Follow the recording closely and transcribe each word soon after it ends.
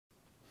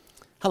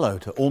Hello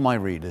to all my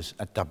readers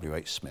at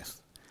W.H.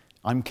 Smith.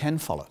 I'm Ken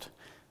Follett,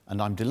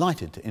 and I'm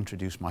delighted to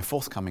introduce my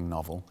forthcoming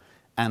novel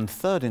and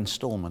third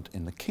instalment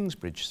in the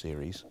Kingsbridge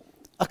series,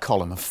 A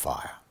Column of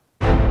Fire.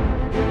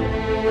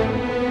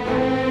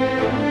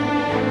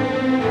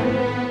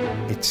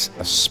 It's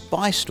a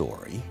spy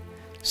story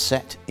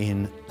set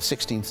in the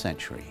 16th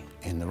century,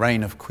 in the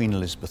reign of Queen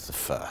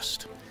Elizabeth I.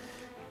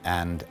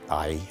 And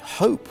I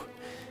hope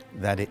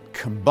that it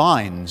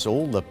combines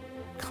all the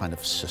kind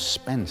of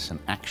suspense and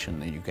action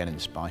that you get in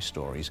spy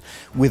stories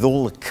with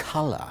all the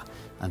colour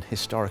and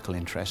historical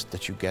interest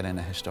that you get in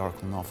a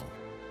historical novel.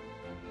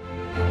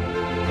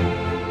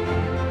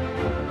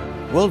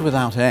 World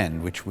Without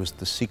End, which was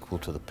the sequel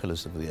to The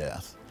Pillars of the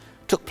Earth,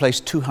 took place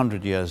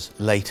 200 years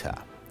later.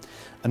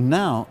 And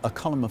now A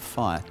Column of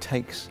Fire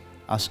takes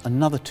us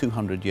another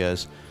 200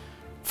 years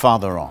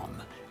farther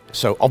on.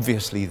 So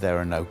obviously there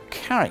are no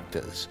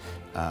characters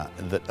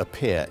that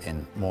appear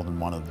in more than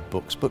one of the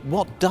books, but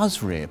what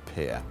does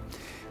reappear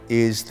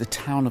is the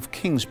town of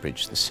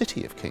Kingsbridge, the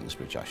city of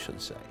Kingsbridge, I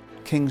should say.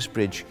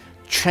 Kingsbridge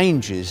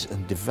changes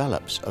and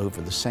develops over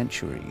the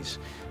centuries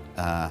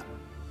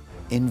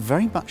in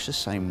very much the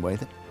same way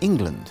that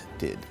England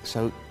did.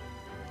 So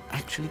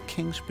actually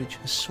Kingsbridge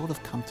has sort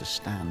of come to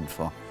stand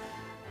for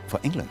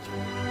England.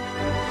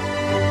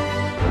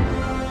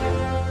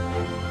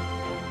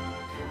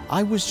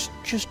 I was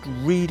just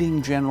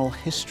reading general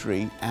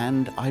history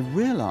and I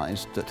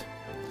realized that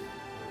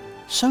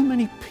so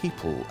many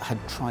people had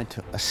tried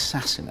to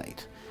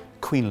assassinate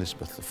Queen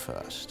Elizabeth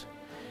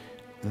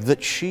I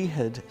that she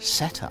had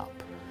set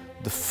up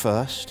the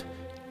first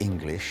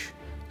English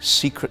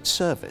secret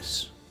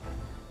service.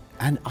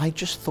 And I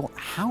just thought,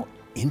 how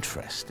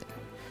interesting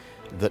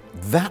that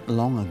that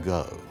long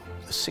ago,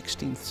 the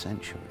 16th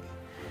century,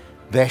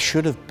 there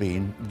should have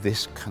been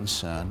this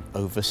concern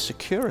over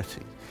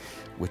security,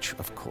 which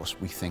of course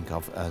we think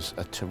of as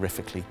a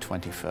terrifically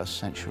 21st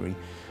century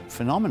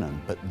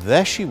phenomenon. But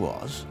there she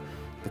was,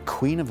 the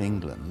Queen of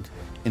England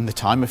in the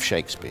time of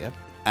Shakespeare,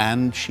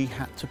 and she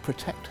had to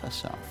protect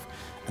herself.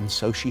 And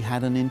so she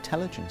had an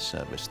intelligence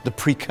service, the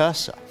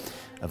precursor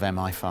of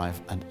MI5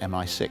 and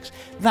MI6.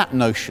 That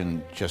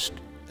notion just,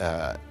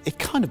 it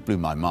kind of blew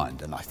my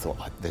mind, and I thought,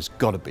 there's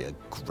got to be a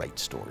great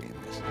story in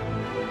this.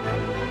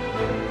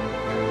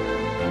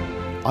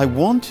 I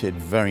wanted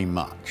very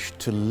much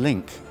to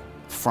link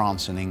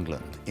France and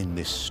England in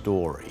this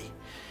story.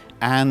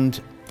 And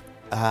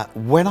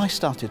when I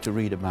started to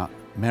read about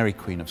Mary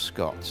Queen of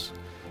Scots,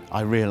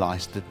 I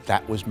realized that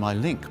that was my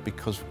link,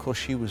 because of course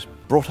she was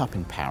brought up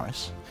in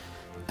Paris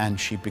and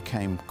she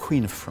became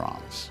Queen of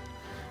France.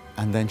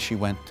 And then she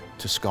went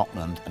to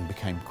Scotland and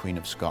became Queen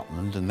of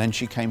Scotland. And then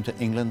she came to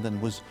England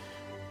and was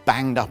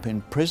banged up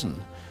in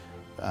prison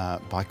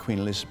by Queen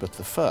Elizabeth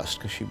I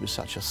because she was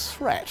such a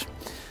threat.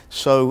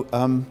 So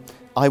I'm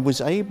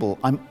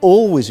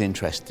always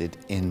interested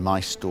in my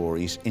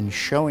stories in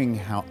showing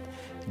how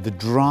the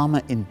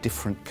drama in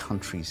different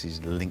countries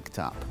is linked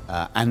up.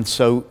 And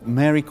so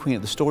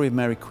the story of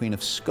Mary Queen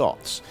of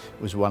Scots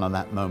was one of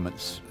that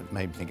moments that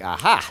made me think,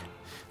 aha,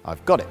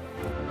 I've got it.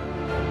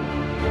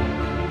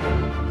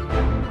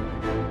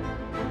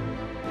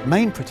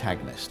 Main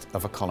protagonist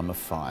of A Column of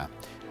Fire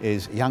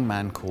is a young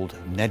man called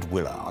Ned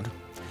Willard.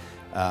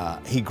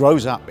 He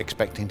grows up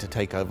expecting to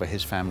take over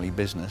his family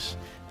business,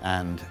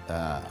 and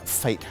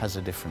fate has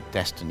a different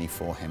destiny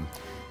for him,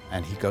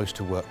 and he goes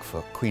to work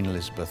for Queen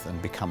Elizabeth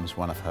and becomes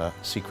one of her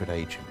secret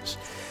agents.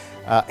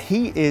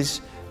 He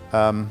is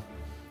a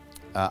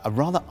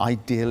rather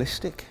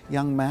idealistic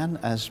young man,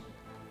 as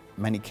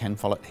many Ken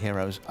Follett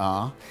heroes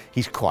are.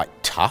 He's quite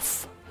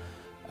tough,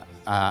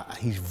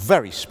 he's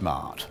very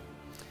smart,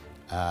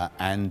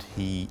 and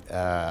he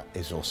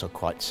is also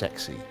quite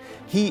sexy.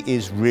 He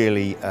is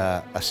really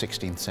a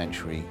 16th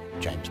century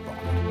James Bond.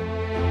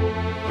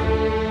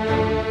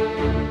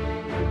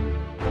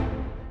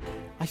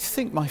 I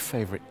think my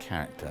favourite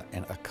character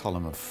in A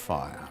Column of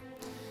Fire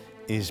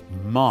is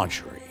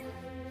Margery,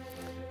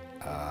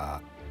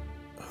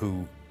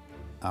 who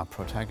our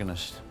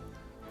protagonist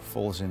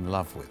falls in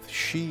love with.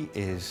 She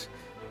is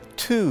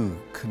two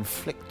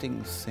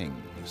conflicting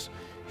things.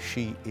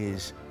 She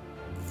is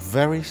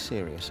very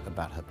serious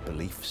about her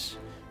beliefs.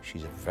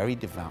 She's a very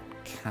devout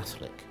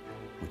Catholic,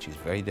 which is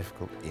very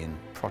difficult in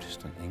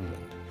Protestant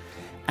England.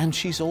 And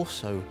she's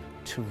also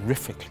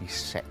terrifically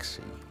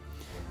sexy.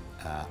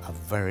 A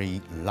very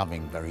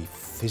loving, very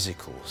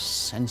physical,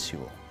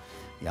 sensual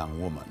young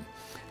woman.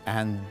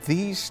 And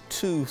these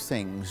two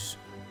things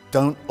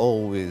don't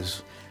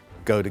always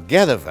go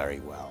together very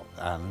well,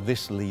 and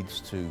this leads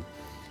to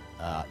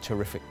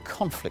terrific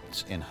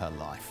conflicts in her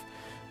life.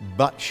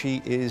 But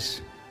she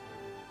is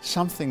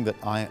something that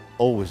I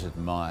always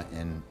admire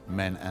in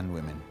men and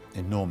women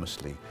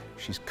enormously.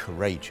 She's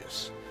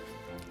courageous,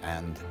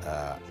 and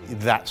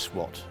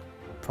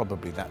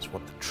probably that's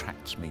what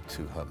attracts me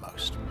to her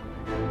most.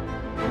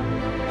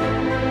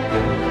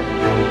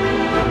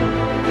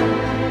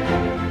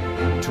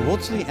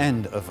 Towards the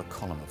end of A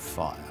Column of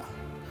Fire,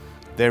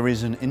 there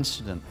is an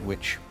incident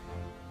which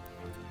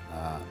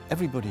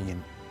everybody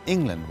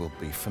England will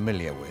be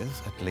familiar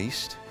with, at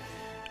least,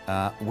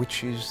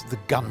 which is the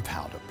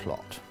gunpowder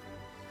plot.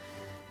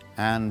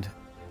 And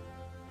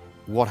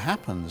what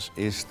happens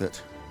is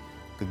that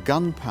the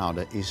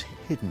gunpowder is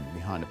hidden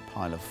behind a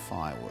pile of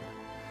firewood.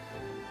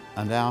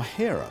 And our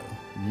hero,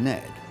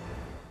 Ned,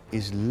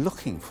 is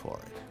looking for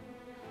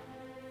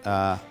it.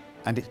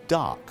 And it's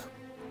dark.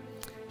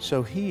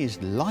 So he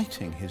is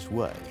lighting his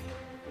way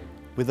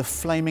with a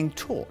flaming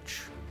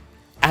torch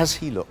as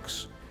he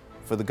looks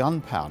for the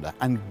gunpowder.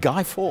 And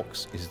Guy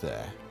Fawkes is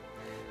there.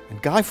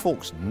 And Guy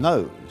Fawkes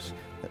knows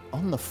that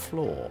on the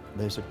floor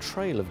there's a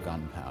trail of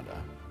gunpowder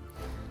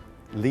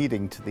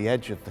leading to the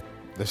edge of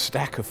the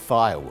stack of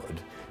firewood,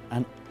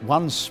 and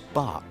one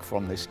spark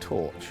from this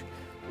torch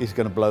is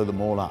going to blow them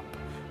all up.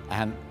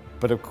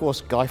 But of course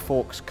Guy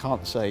Fawkes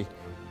can't say,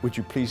 "Would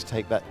you please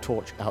take that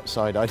torch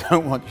outside? I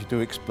don't want you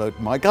to explode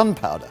my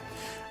gunpowder."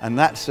 And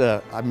that's,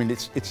 I mean,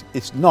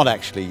 it's not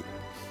actually,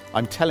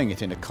 I'm telling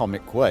it in a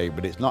comic way,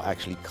 but it's not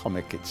actually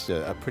comic. It's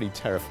a pretty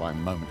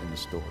terrifying moment in the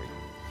story.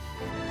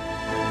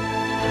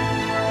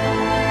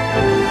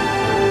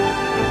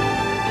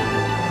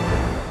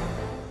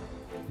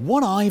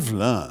 What I've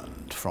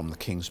learned from the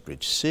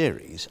Kingsbridge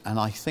series, and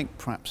I think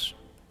perhaps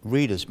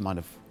readers might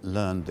have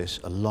learned this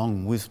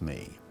along with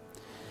me,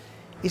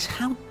 is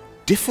how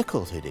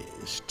difficult it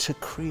is to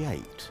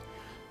create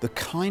the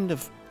kind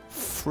of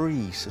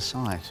free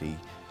society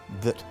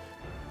that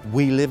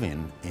we live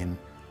in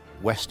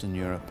Western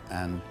Europe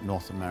and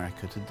North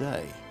America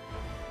today.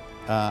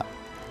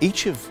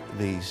 Each of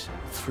these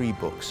 3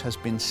 books has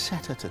been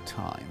set at a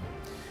time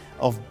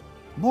of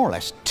more or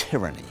less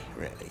tyranny,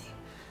 really.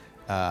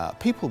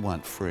 People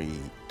weren't free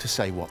to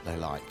say what they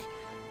like,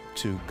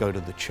 to go to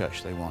the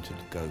church they wanted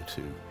to go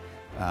to,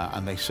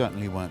 and they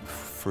certainly weren't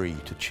free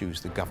to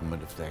choose the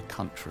government of their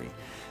country.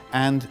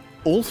 And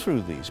all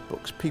through these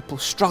books, people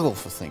struggle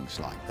for things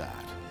like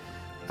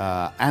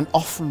that, and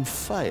often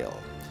fail.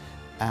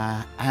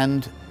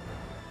 And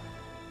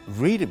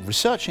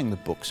researching the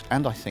books,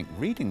 and I think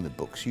reading the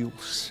books, you'll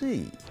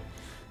see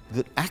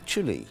that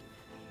actually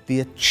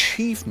the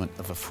achievement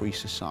of a free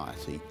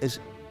society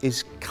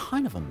is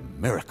kind of a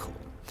miracle,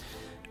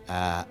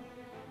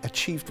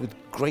 achieved with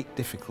great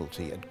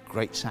difficulty and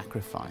great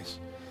sacrifice.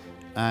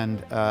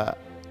 And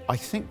I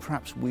think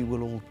perhaps we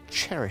will all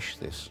cherish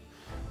this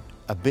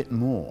a bit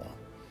more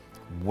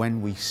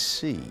when we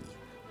see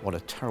what a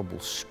terrible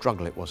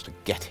struggle it was to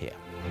get here.